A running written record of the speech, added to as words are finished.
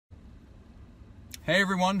Hey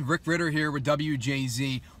everyone, Ritter here with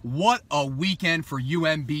WJZ. What a weekend for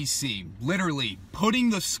UMBC. Literally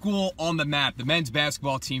putting the school on the map, the men's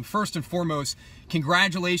basketball team. First and foremost,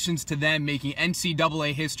 congratulations to them making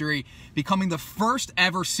NCAA history, becoming the first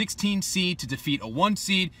ever 16 seed to defeat a 1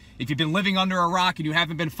 seed. If you've been living under a rock and you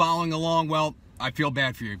haven't been following along, well, I feel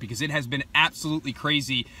bad for you because it has been absolutely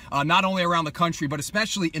crazy, not only around the country, but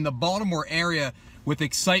especially in the Baltimore area with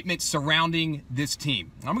excitement surrounding this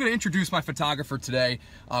team. I'm going to introduce my photographer today.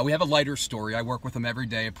 We have a lighter story. I work with him every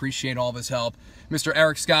day. Appreciate all of his help. Mr.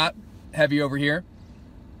 Eric Scott, Heavy over here.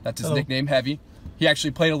 That's his nickname, Heavy. He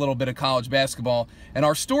actually played a little bit of college basketball. And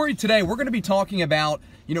our story today, we're going to be talking about,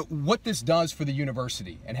 what this does for the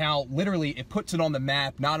university and how literally it puts it on the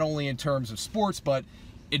map, not only in terms of sports, but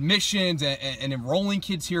admissions and enrolling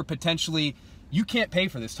kids here potentially. You can't pay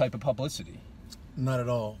for this type of publicity. Not at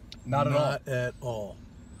all. Not at all.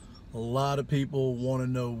 A lot of people want to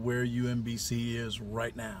know where UMBC is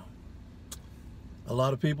right now. A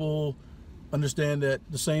lot of people understand that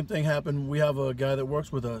the same thing happened. We have a guy that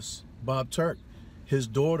works with us, Bob Turk. His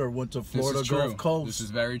daughter went to Florida Gulf Coast. This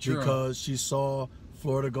is very true. Because she saw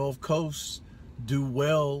Florida Gulf Coast do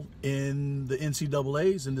well in the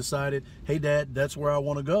NCAAs and decided, hey, Dad, that's where I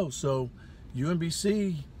want to go. So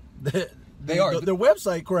UMBC, their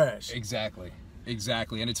website crashed.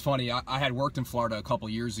 Exactly, and it's funny, I had worked in Florida a couple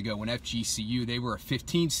years ago when FGCU, they were a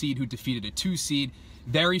 15 seed who defeated a 2 seed.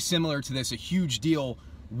 Very similar to this, a huge deal.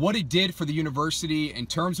 What it did for the university in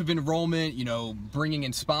terms of enrollment, bringing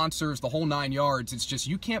in sponsors, the whole 9 yards, it's just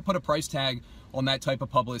you can't put a price tag on that type of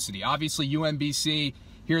publicity. Obviously, UMBC,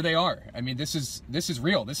 here they are. I mean, this is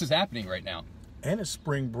real. This is happening right now. And it's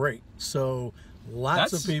spring break, so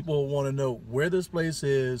lots of people want to know where this place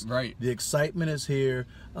is. Right. The excitement is here.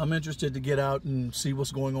 I'm interested to get out and see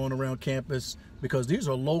what's going on around campus because these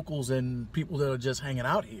are locals and people that are just hanging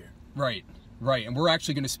out here. Right. And we're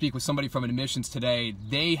actually going to speak with somebody from admissions today.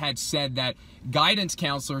 They had said that guidance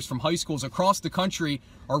counselors from high schools across the country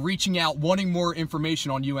are reaching out, wanting more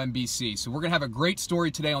information on UMBC. So we're going to have a great story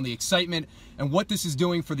today on the excitement and what this is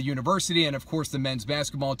doing for the university and, of course, the men's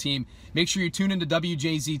basketball team. Make sure you tune into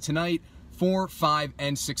WJZ tonight, 4, 5,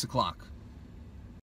 and 6 o'clock.